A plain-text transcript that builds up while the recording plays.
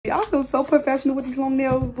Y'all feel so professional with these long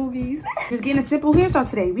nails, boogies. Just getting a simple hairstyle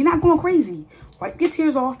today. We're not going crazy. Wipe your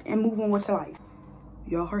tears off and move on with your life.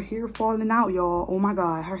 Y'all, her hair falling out, y'all. Oh my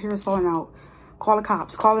God, her hair is falling out. Call the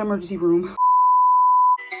cops. Call the emergency room.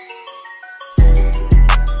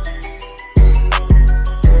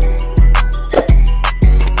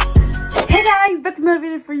 Hey guys, back to another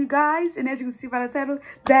video for you guys. And as you can see by the title,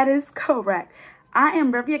 that is correct. I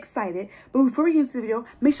am very excited. But before we get into the video,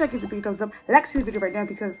 make sure I give the big thumbs up. Like to the video right now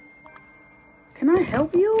because... Can I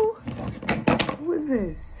help you? Who is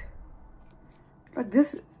this? Like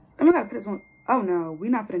this... Am I gonna put this on? Oh no, we're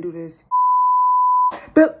not gonna do this.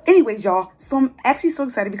 But anyways, y'all, so I'm actually so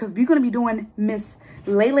excited because we're gonna be doing Miss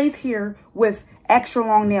Laylay's hair with extra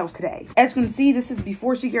long nails today. As you can see, this is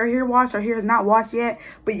before she get her hair washed. Her hair is not washed yet,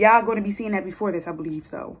 but y'all gonna be seeing that before this, I believe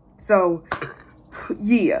so. So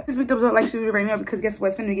yeah, just big thumbs up, like she do right now because guess what?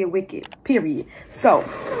 It's gonna get wicked. Period. So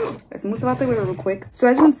let's move out the way real quick. So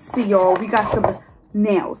as you can see, y'all, we got some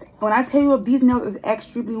nails. When I tell you these nails is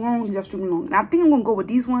extremely long, these are extremely long. And I think I'm gonna go with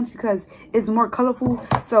these ones because it's more colorful.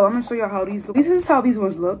 So I'm gonna show y'all how these look. This is how these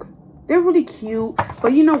ones look. They're really cute,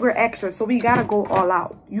 but you know we're extra, so we gotta go all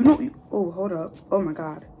out. You know, oh, hold up. Oh my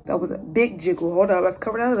God, that was a big jiggle. Hold up, let's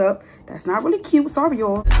cover that up. That's not really cute. Sorry,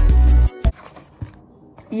 y'all.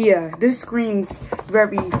 Yeah, this screams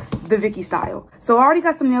very the Vicky style. So I already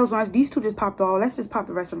got some nails on. These two just popped off. Let's just pop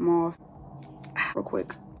the rest of them off real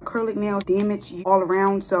quick. Acrylic nail damage all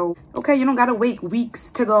around, so okay, you don't gotta wait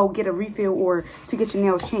weeks to go get a refill or to get your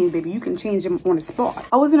nails changed, baby. You can change them on the spot.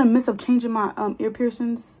 I was in the midst of changing my ear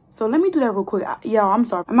piercings, so let me do that real quick. Y'all, I'm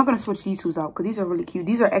sorry, I'm not gonna switch these two out because these are really cute.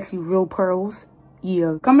 These are actually real pearls.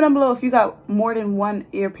 Yeah, comment down below if you got more than one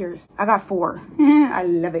ear pierced. I got 4. I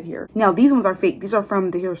love it here. Now these ones are fake. These are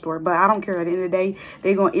from the hair store, but I don't care. At the end of the day,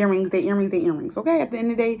 they going earrings, they earrings. Okay, at the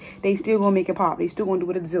end of the day, they still gonna make it pop. They still gonna do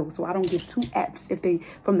what it's do. So I don't give 2 F's if they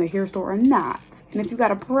from the hair store or not. And if you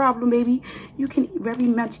got a problem, baby, you can very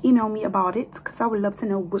much email me about it because I would love to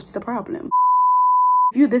know what's the problem.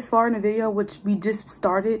 If you're this far in the video, which we just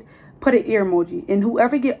started, put an ear emoji, and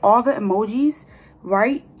whoever get all the emojis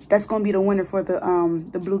right, that's gonna be the winner for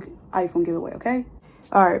the blue iPhone giveaway. Okay,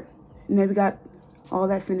 all right, now we got all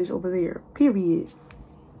that finished over there. Period.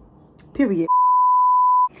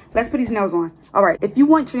 Let's put these nails on. All right, if you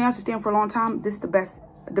want your nails to stand for a long time, this is the best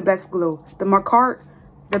glue. The Marcart,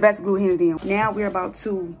 the best glue hands down. Now we're about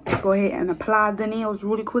to go ahead and apply the nails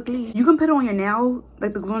really quickly. You can put it on your nail,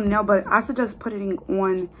 like the glue on the nail, but I suggest putting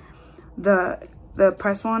on the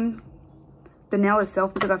press on the nail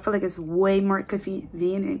itself because I feel like it's way more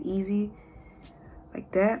convenient and easy like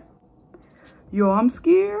that. Yo, I'm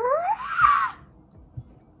scared.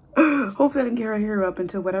 Hopefully I can get her hair up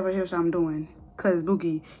into whatever hairstyle I'm doing, because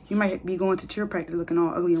Boogie, you might be going to cheer practice looking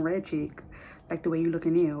all ugly and red chick like the way you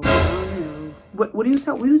looking now. I don't know. What are you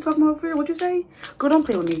talking about over here? What you say? Girl, don't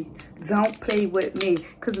play with me. Don't play with me,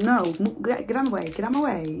 because no, get out of my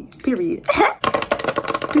way, period.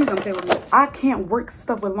 Please don't play with me. I can't work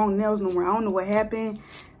stuff with long nails no more. I don't know what happened.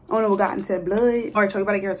 I don't know what got into the blood. All right, y'all, you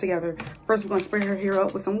better get her together. First, we're gonna spray her hair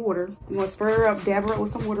up with some water. We're gonna spray her up, dab her up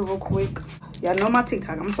with some water real quick. Y'all know my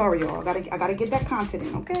TikTok. I'm sorry, y'all. I gotta get that content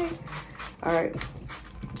in, okay? All right.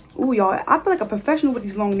 Ooh, y'all, I feel like a professional with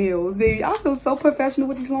these long nails, baby. I feel so professional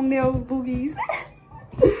with these long nails, boogies.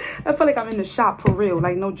 I feel like I'm in the shop for real,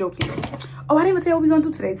 like no joking. Oh, I didn't even tell you what we're gonna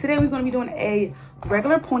do today. Today, we're gonna be doing a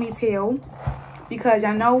regular ponytail, because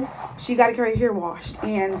y'all know she got to get her hair washed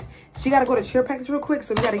and she got to go to cheer practice real quick,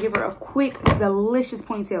 so we got to give her a quick delicious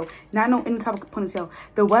ponytail. Not no any type of ponytail.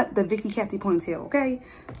 The Vicky Cathy ponytail. Okay,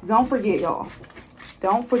 don't forget, y'all,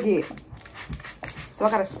 don't forget. So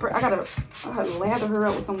I gotta lather her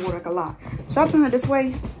up with some water, like a lot. Should I turn her this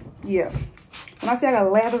way? Yeah, when I say I gotta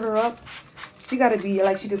lather her up, she gotta be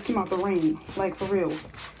like she just came out the rain, like for real.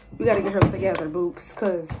 We gotta get her together, books,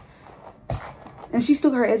 and she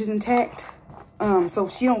still got her edges intact. So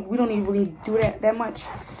we don't even really do that much.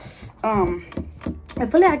 I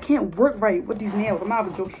feel like I can't work right with these nails. I'm not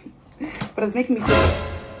even joking, but it's making me feel.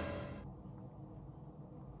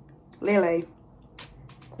 Lele,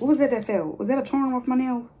 what was that fell? Was that a charm off my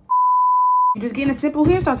nail? You're just getting a simple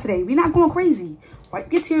hairstyle today. We're not going crazy.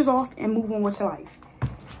 Wipe your tears off and move on with your life.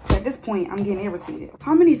 So at this point, I'm getting irritated.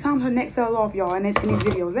 How many times her neck fell off, y'all, in these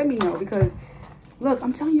videos? Let me know, because look,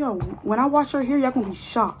 I'm telling y'all, when I wash her hair, y'all gonna be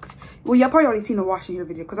shocked. Well, y'all probably already seen the washing hair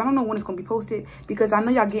video, because I don't know when it's gonna be posted, because I know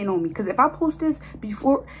y'all getting on me. Because if I post this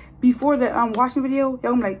before the washing video,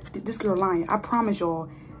 y'all gonna be like, this girl lying. I promise y'all,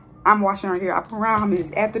 I'm washing her hair. I promise.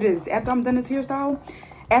 After I'm done this hairstyle,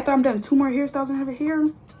 after I'm done 2 more hairstyles in her hair,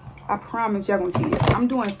 I promise y'all gonna see it. I'm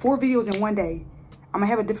doing 4 videos in one day. I'm gonna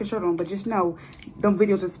have a different shirt on, but just know them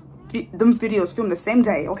videos is them videos filmed the same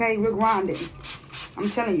day, okay? We're grinding. I'm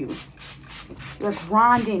telling you. We're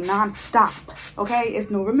grinding non-stop, okay? It's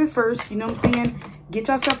November 1st, you know what I'm saying? Get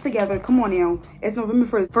yourself together. Come on now. It's November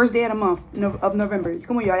 1st, first day of the month of November.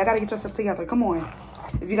 Come on, y'all. Y'all gotta get yourself together. Come on.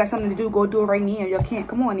 If you got something to do, go do it right now. Y'all can't.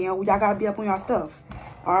 Come on now. Y'all gotta be up on y'all stuff.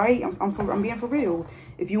 All right? I'm being for real.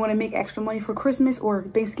 If you want to make extra money for Christmas or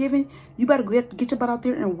Thanksgiving, you better get your butt out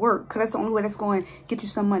there and work, because that's the only way that's going to get you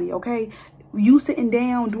some money, okay? You sitting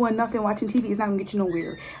down, doing nothing, watching TV is not going to get you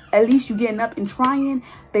nowhere. At least you getting up and trying,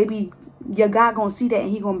 baby. Your God gonna see that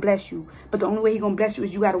and he gonna bless you. But the only way he gonna bless you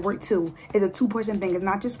is you gotta work too. It's a two-person thing. It's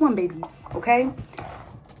not just one, baby. Okay?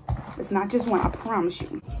 It's not just one. I promise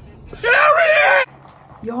you.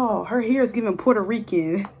 Y'all, her hair is giving Puerto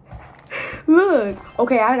Rican. Look.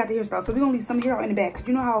 Okay, I got the hairstyle. So we're gonna leave some hair out in the back. Cause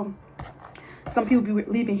you know how some people be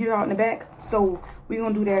leaving hair out in the back. So we're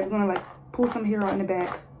gonna do that. We're gonna like pull some hair out in the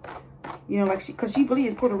back. You know, like cause she really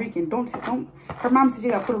is Puerto Rican. Don't. Her mom said she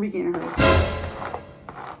got Puerto Rican in her.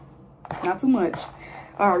 Not too much.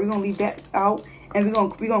 All right, we're gonna leave that out, and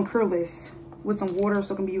we're gonna curl this with some water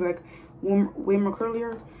so it can be like way more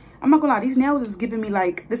curlier. I'm not gonna lie, these nails is giving me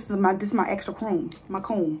like this is my extra comb, my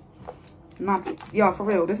comb. Y'all, for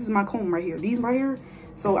real, this is my comb right here. These right here.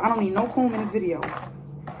 So I don't need no comb in this video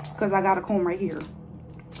because I got a comb right here.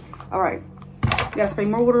 All right, you gotta spray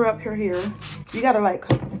more water up her hair. You gotta like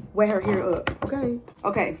wet her hair up.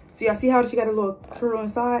 Okay. So y'all see how she got a little curl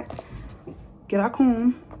inside? Get our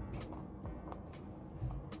comb.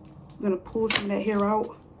 I'm gonna pull some of that hair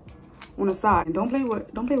out on the side. And don't play with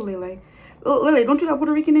Lele. Lele, don't you got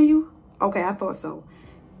Puerto Rican in you? Okay, I thought so.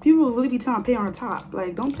 People will really be trying to play on her top.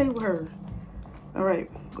 Like, don't play with her. All right,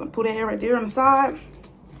 gonna pull that hair right there on the side.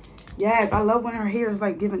 Yes, I love when her hair is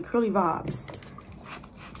like giving curly vibes.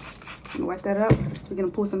 I'm gonna wipe that up. So we're gonna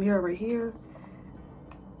pull some hair right here.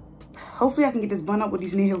 Hopefully I can get this bun up with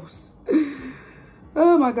these nails.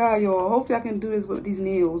 Oh my God, y'all. Hopefully I can do this with these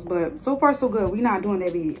nails. But so far so good. We're not doing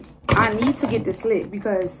that big. I need to get this slit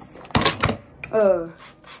because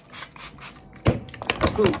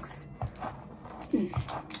books.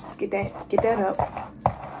 Let's get that up.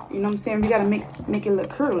 You know what I'm saying? We gotta make it look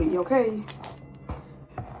curly, okay?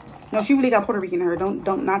 No, she really got Puerto Rican in her.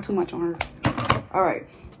 Don't not too much on her. All right.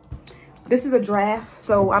 This is a draft,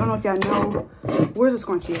 so I don't know if y'all know. Where's the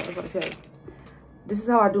scrunchie at? I was about to say. This is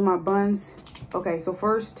how I do my buns. Okay, so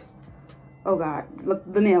first, oh God, look,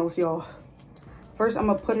 the nails, y'all. First, I'm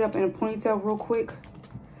gonna put it up in a ponytail real quick.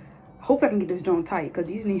 Hopefully I can get this joint tight, because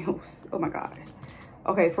these nails, oh my God.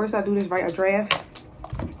 Okay, first I do this right, a draft.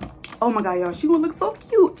 Oh my God, y'all, she gonna look so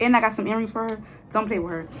cute. And I got some earrings for her. Don't play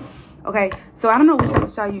with her. Okay, so I don't know which one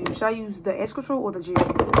should I use. Should I use the edge control or the gel?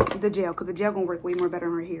 The gel, because the gel gonna work way more better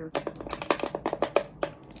on her hair.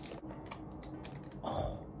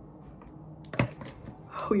 Oh,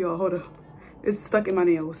 y'all, hold up. It's stuck in my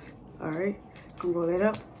nails. All right, I'm gonna roll that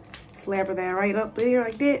up. Slapper that right up there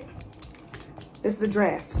like that. This is the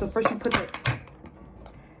draft. So first you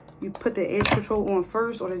put the edge control on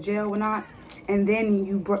first, or the gel or not, and then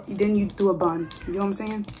you do a bun. You know what I'm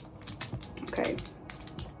saying? Okay.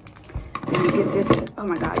 Then you get this. Oh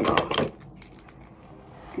my God, y'all.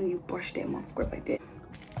 And you brush that motherfucker like that.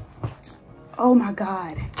 Oh my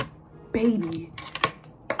God, baby,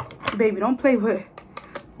 don't play with.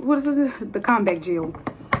 What is this? The combat gel.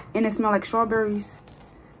 And it smells like strawberries.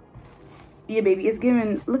 Yeah, baby, it's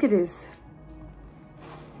giving. Look at this.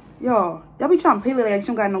 Y'all be trying to play like she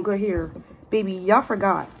don't got no good hair. Baby, y'all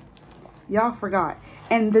forgot.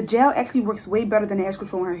 And the gel actually works way better than the edge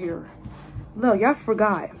control on her hair. Look, y'all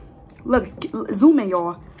forgot. Look, zoom in,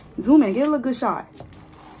 y'all. Zoom in, get a little good shot.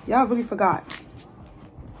 Y'all really forgot.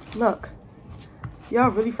 Look. Y'all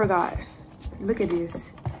really forgot. Look at this.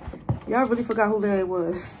 Y'all really forgot who that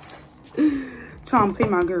was. Trying to play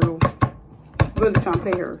my girl. Really trying to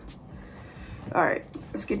play her. Alright,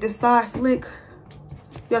 let's get this side slick.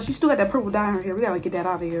 Yeah, she still got that purple dye in her hair. We gotta get that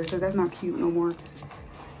out of here because that's not cute no more.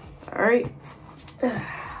 Alright.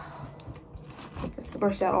 Let's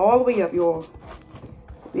brush that all the way up, y'all.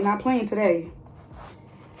 We're not playing today.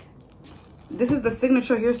 This is the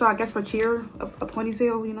signature hairstyle, I guess, for cheer. A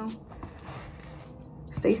ponytail, you know.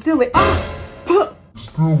 Stay still, Lele.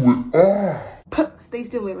 Stay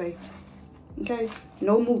still, Lele. Okay?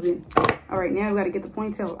 No moving. Alright, now we gotta get the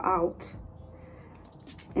ponytail out.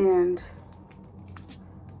 And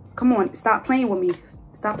come on, stop playing with me.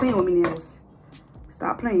 Stop playing with me, nails.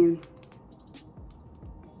 Stop playing.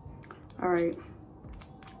 Alright.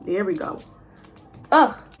 There we go.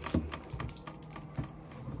 Ugh.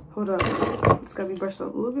 Hold up. It's gotta be brushed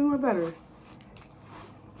up a little bit more better.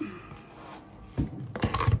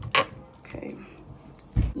 Okay.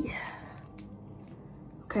 Yeah.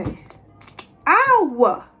 Okay.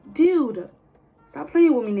 No, dude, stop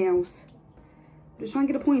playing with me, nails. Just trying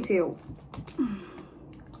to get a ponytail.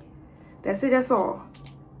 That's it, that's all.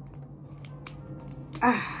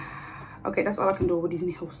 Okay, that's all I can do with these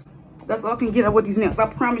nails. That's all I can get up with these nails. I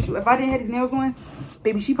promise you, if I didn't have these nails on,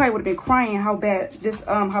 baby, she probably would have been crying how bad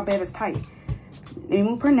it's tight. Let me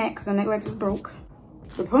move her neck, because her neck like just broke.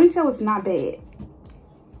 The ponytail is not bad.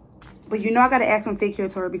 But you know I gotta add some fake hair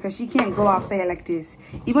to her because she can't go outside like this.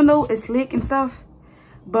 Even though it's slick and stuff,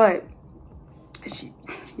 but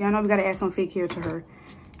y'all know we gotta add some fake hair to her.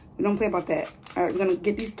 We don't play about that. All right, we're gonna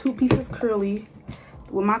get these 2 pieces curly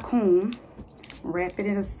with my comb. Wrap it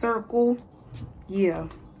in a circle. Yeah.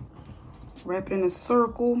 Wrap it in a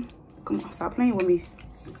circle. Come on, stop playing with me.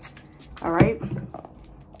 All right. Wrap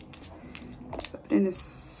it in a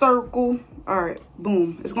circle. All right,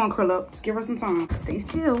 boom. It's gonna curl up. Just give her some time. Stay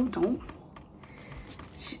still. Don't.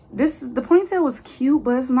 The ponytail was cute,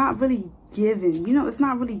 but it's not really giving. You know, it's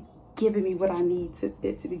not really giving me what I need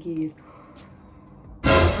it to be give.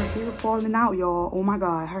 Her hair is falling out, y'all. Oh my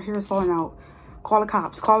God, her hair is falling out. Call the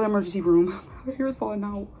cops. Call the emergency room. Her hair is falling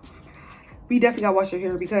out. We definitely gotta wash her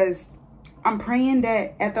hair because I'm praying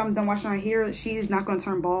that after I'm done washing her hair, she's not gonna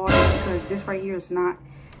turn bald because this right here is not.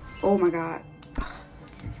 Oh my God.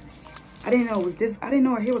 I didn't know it was this. I didn't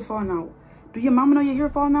know her hair was falling out. Do your mama know your hair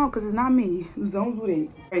falling out? Because it's not me. Don't do that. All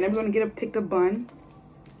right, now we're going to take the bun.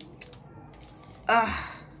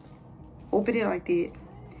 Open it like that.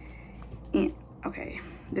 And, okay.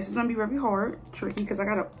 This is going to be very hard. Tricky because I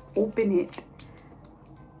got to open it.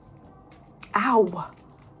 Ow.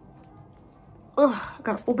 I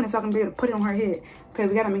got to open it so I can be able to put it on her head. Okay,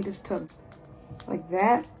 we got to make this tough. Like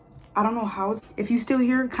that. I don't know how it's... If you still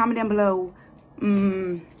here, comment down below.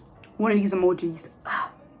 One of these emojis.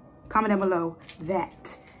 Comment down below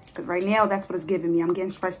that. Because right now, that's what it's giving me. I'm getting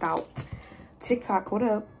stressed out. TikTok, hold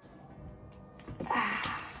up.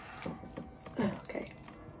 Okay.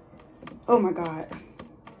 Oh my God.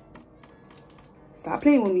 Stop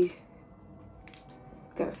playing with me.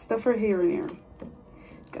 Gotta stuff her hair in there.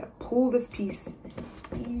 Gotta pull this piece.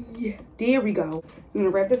 Yeah. There we go. I'm gonna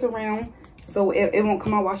wrap this around so it won't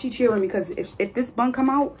come out while she's cheering. Because if this bun come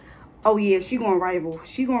out, oh yeah, she gonna rival.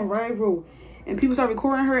 She gonna rival. And people start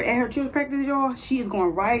recording her at her children's practice, y'all. She is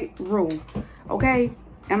going rival. Okay?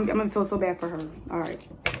 I'm gonna feel so bad for her. Alright.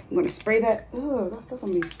 I'm gonna spray that. Ugh, that's stuff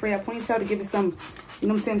on me. Spray that ponytail to give it some, you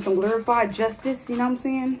know what I'm saying, some glorified justice. You know what I'm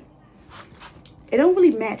saying? It don't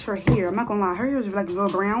really match her hair. I'm not gonna lie. Her hair is like a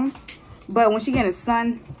little brown. But when she get in the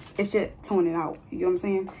sun, it should tone it out. You know what I'm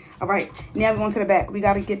saying? Alright. Now we're going to the back. We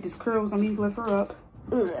gotta get this curls. Let me lift her up.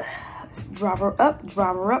 Ugh. Let's drop her up,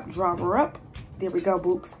 drop her up, drop her up. There we go,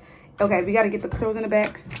 books. Okay, we got to get the curls in the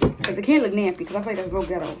back because it can't look nappy because I feel like that's real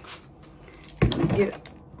ghetto.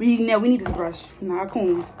 We need this brush, not a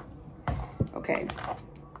comb. Okay,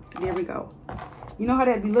 there we go. You know how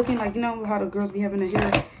that be looking like, you know how the girls be having their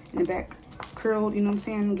hair in the back curled, you know what I'm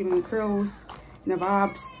saying? Giving them curls and the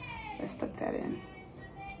bobs. Let's stuff that in.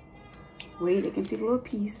 Wait, they can see the little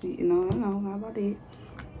piece. No, not about that.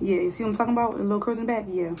 Yeah, you see what I'm talking about? The little curls in the back?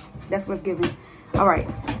 Yeah, that's what it's giving. All right.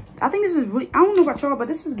 I think this is really, I don't know about y'all, but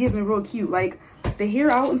this is giving real cute. Like, the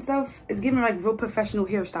hair out and stuff is giving like real professional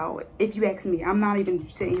hairstyle, if you ask me. I'm not even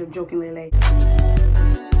sitting here joking, Lele.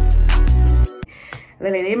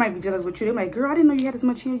 Lele, they might be jealous with you. They're like, girl, I didn't know you had this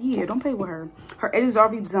much hair. Yeah, don't play with her. Her edges are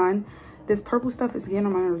already done. This purple stuff is getting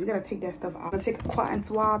on my nerves. You gotta take that stuff out. I'm gonna take a cotton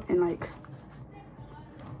swab and like,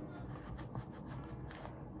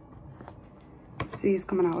 see, it's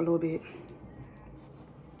coming out a little bit.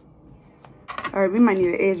 All right, we might need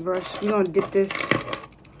an edge brush. We're gonna dip this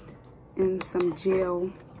in some gel.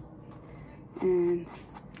 And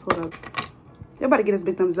hold up. Everybody get this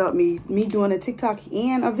big thumbs up. Me doing a TikTok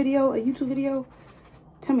and a video, a YouTube video.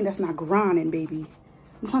 Tell me that's not grinding, baby.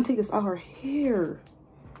 I'm trying to take this out her hair.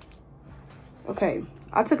 Okay,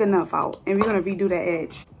 I took enough out. And we're gonna redo that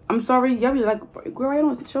edge. I'm sorry, y'all be like, girl, I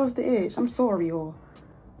don't show us the edge. I'm sorry, y'all.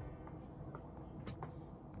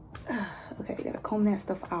 Okay, gotta comb that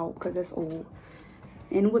stuff out because that's old.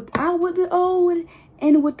 And with the old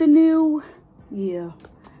and with the new, yeah,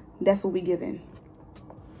 that's what we giving.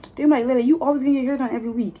 They're like, Lily, you always get your hair done every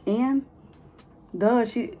week. And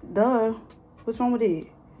what's wrong with it?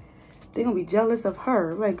 They're gonna be jealous of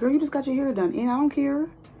her. Like, girl, you just got your hair done and I don't care.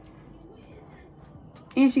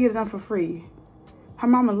 And she get it done for free. Her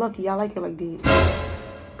mama lucky I like her like that.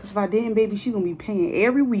 Cause if I didn't, baby, she gonna be paying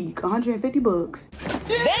every week 150 bucks.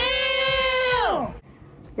 Damn!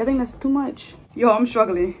 Y'all think that's too much? Yo, I'm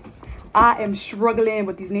struggling. I am struggling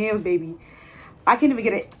with these nails, baby. I can't even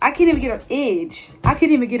get an edge. I can't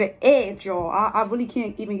even get an edge, y'all. I really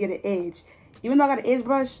can't even get an edge. Even though I got an edge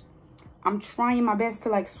brush, I'm trying my best to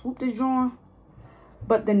like swoop this joint,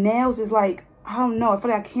 but the nails is like, I don't know. I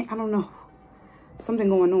feel like I can't. I don't know. Something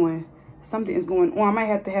going on. Something is going on. I might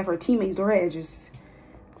have to have her teammates do her edges.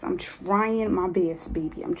 Cause I'm trying my best,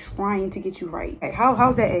 baby. I'm trying to get you right. Hey,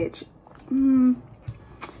 how's that edge?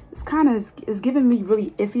 It's kind of, it's giving me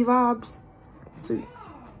really iffy vibes. So,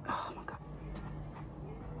 oh my god.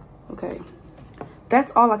 Okay.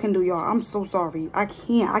 That's all I can do, y'all. I'm so sorry. I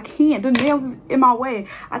can't. The nails is in my way.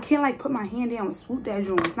 I can't like put my hand down and swoop that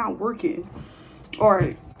joint. It's not working. All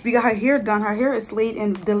right. We got her hair done. Her hair is slayed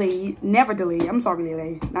and delayed. Never delayed. I'm sorry,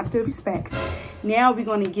 delayed. Not to respect. Now we're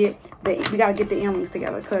gonna get we gotta get the earrings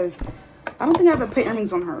together because I don't think I ever put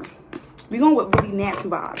earrings on her. We're going with really natural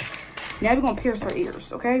vibes. Now we're gonna pierce her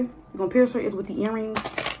ears, okay? We're gonna pierce her ears with the earrings.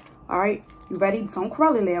 All right. You ready? Don't cry,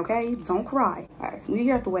 Lily, okay? Don't cry. All right. So we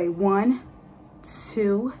get out the way. 1,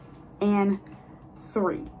 2, and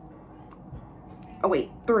 3. Oh wait,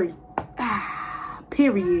 3.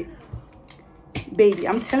 Period. Baby,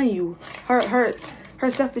 I'm telling you, her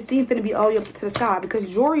self-esteem finna be all the way up to the sky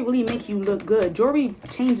because jewelry really make you look good. Jewelry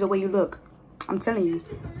changes the way you look. I'm telling you.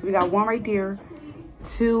 So we got 1 right there,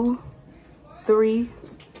 2, 3,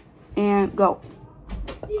 and go.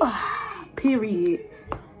 Period.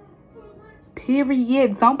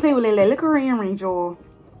 Period. Don't play with Lele. Look at her earrings, y'all.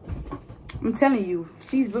 I'm telling you,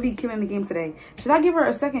 she's really killing the game today. Should I give her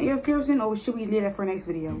a second ear piercing or should we leave that for next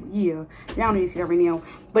video? Yeah, y'all don't need to see that right now.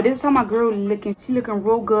 But this is how my girl looking. She looking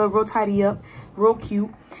real good, real tidy up, real cute.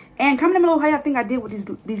 And comment below how y'all think I did with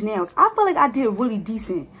these nails. I feel like I did really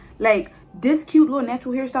decent. Like this cute little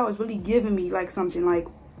natural hairstyle is really giving me like something. Like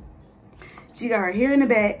she got her hair in the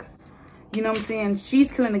back. You know what I'm saying? She's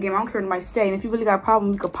killing the game. I don't care what anybody say. And if you really got a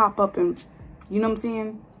problem, you could pop up and, you know what I'm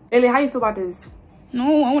saying? Lily, how you feel about this?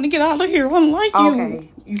 No, I want to get out of here. I don't like you. Okay,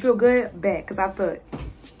 you feel good? Bad, because I thought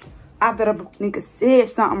a nigga said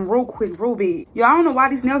something real quick, real big. Yo, I don't know why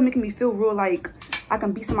these nails making me feel real like I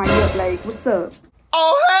can beat somebody up. Like, what's up?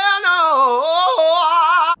 Oh, hell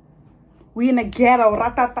no. We in the ghetto.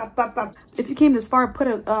 Ra-ta-ta-ta-ta. If you came this far, put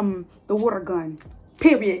a the water gun.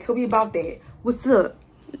 Period. Could be about that. What's up?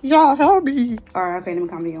 Y'all help me. All right, okay, let me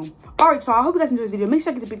calm down. All right, y'all. I hope you guys enjoyed this video. Make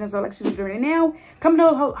sure you get the big thumbs up, like, subscribe right now. Comment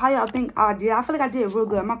below how y'all think I did. I feel like I did real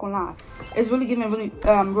good. I'm not gonna lie. It's really giving really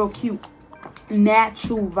real cute,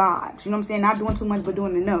 natural vibes. You know what I'm saying? Not doing too much, but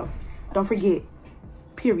doing enough. Don't forget.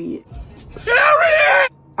 Period. Period.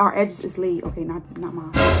 Our edges is laid. Okay, not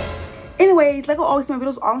mine. Anyways, like I always say in my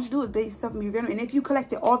videos, all you do is base stuff in your video. And if you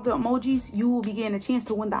collected all the emojis, you will be getting a chance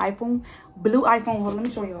to win the iPhone. Blue iPhone. Hold on, let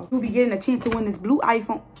me show y'all. You'll be getting a chance to win this blue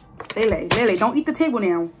iPhone. Lele, don't eat the table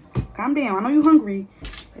now. Calm down. I know you're hungry.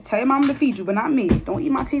 Tell your mama to feed you, but not me. Don't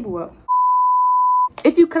eat my table up.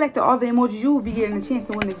 If you collected all the emojis, you will be getting a chance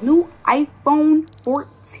to win this new iPhone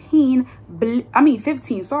 14 blue. I mean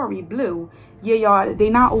 15, sorry, blue. Yeah, y'all,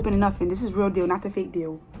 they not opening nothing. This is real deal, not the fake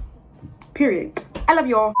deal. Period. I love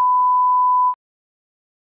y'all.